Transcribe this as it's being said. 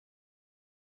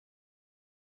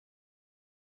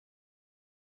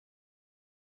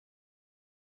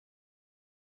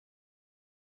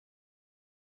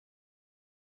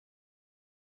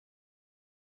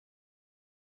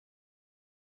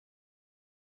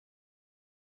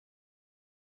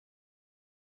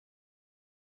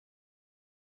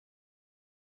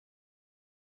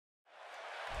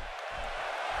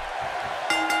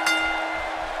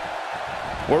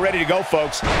We're ready to go,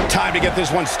 folks. Time to get this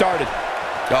one started.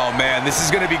 Oh, man, this is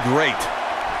going to be great.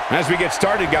 As we get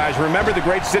started, guys, remember the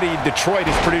great city of Detroit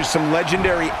has produced some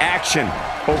legendary action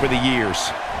over the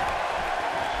years.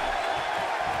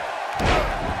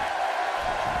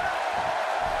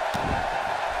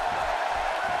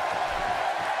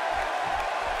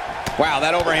 Wow,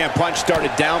 that overhand punch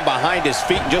started down behind his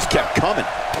feet and just kept coming.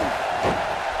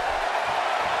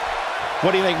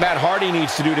 What do you think Matt Hardy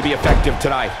needs to do to be effective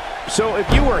tonight? So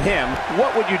if you were him,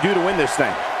 what would you do to win this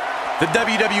thing? The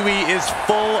WWE is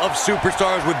full of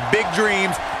superstars with big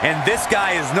dreams, and this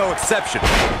guy is no exception.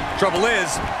 Trouble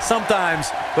is, sometimes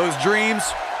those dreams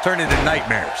turn into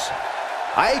nightmares.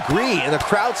 I agree, and the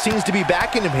crowd seems to be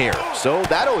backing him here, so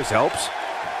that always helps.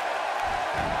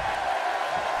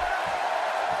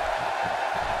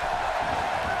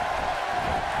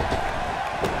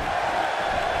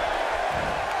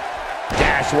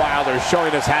 Wilder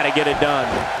showing us how to get it done.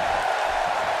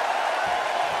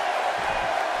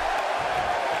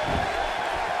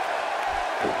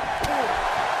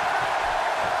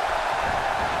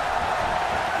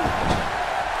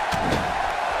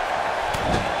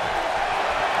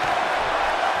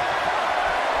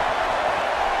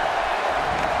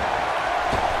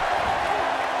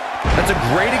 That's a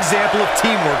great example of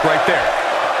teamwork right there.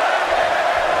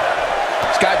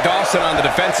 Scott Dawson on the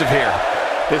defensive here.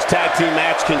 This tag team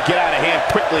match can get out of hand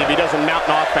quickly if he doesn't mount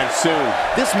an offense soon.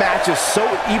 This match is so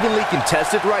evenly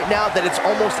contested right now that it's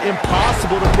almost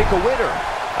impossible to pick a winner.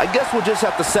 I guess we'll just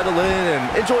have to settle in and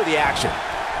enjoy the action.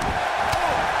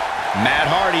 Matt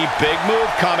Hardy, big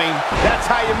move coming. That's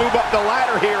how you move up the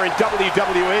ladder here in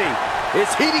WWE.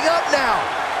 It's heating up now.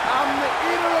 I'm the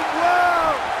eater of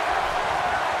world.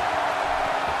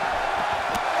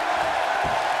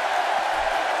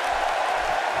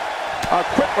 A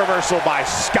quick reversal by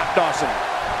Scott Dawson.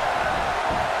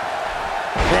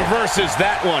 Reverses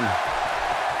that one.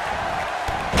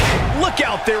 Look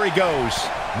out, there he goes.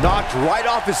 Knocked right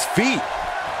off his feet.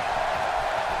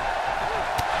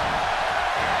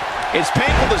 It's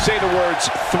painful to say the words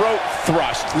throat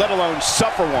thrust, let alone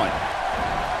suffer one.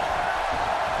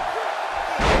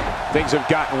 Things have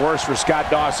gotten worse for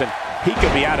Scott Dawson. He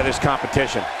could be out of this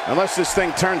competition. Unless this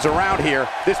thing turns around here,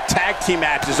 this tag team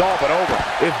match is all but over.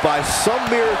 If by some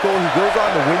miracle he goes on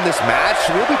to win this match,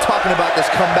 we'll be talking about this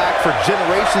comeback for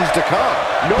generations to come.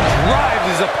 No, drives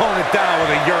his opponent down with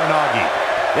a Uranagi.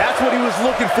 That's what he was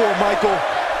looking for, Michael.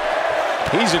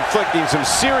 He's inflicting some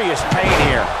serious pain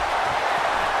here.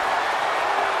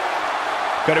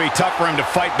 Going to be tough for him to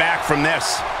fight back from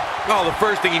this. Oh, the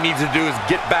first thing he needs to do is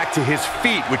get back to his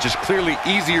feet, which is clearly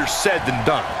easier said than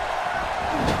done.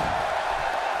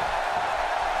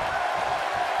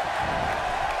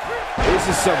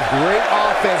 This is some great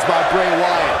offense by Bray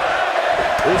Wyatt.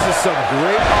 This is some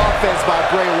great offense by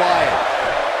Bray Wyatt.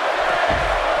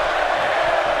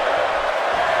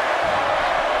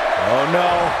 Oh,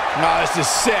 no. No, this is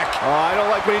sick. Oh, I don't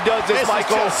like when he does this,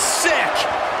 Michael. This is just sick.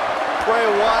 Bray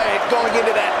Wyatt going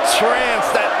into that trance,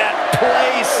 that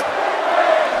place.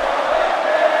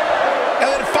 And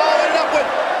then following it up with...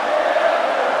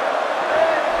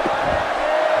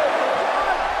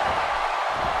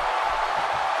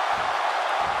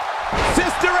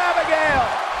 Sister Abigail!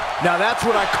 Now that's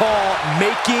what I call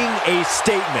making a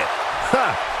statement.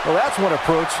 Huh. Well, that's one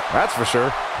approach, that's for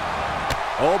sure.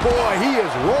 Oh boy, he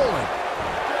is rolling.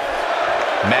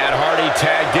 Matt Hardy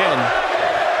tagged in.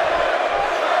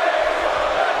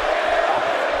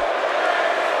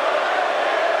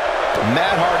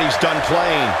 Matt Hardy's done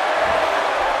playing.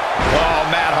 Oh,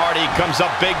 Matt Hardy comes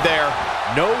up big there.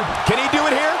 No, can he do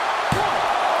it here?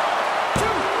 1, 2,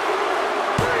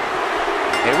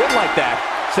 3. A win like that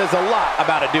says a lot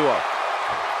about a duo.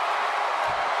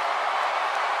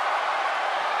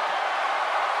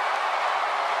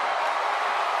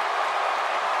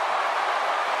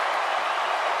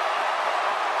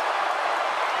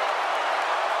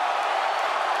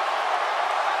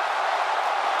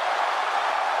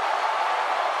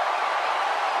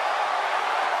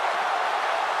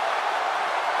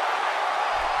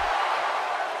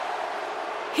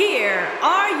 Here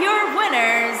are your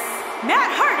winners,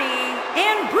 Matt Hardy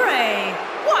and Bray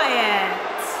Wyatt.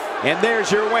 And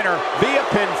there's your winner via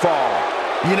pinfall.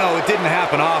 You know, it didn't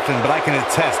happen often, but I can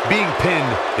attest, being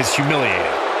pinned is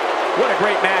humiliating. What a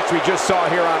great match we just saw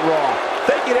here on Raw.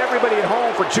 Thank you to everybody at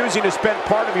home for choosing to spend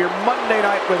part of your Monday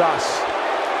night with us.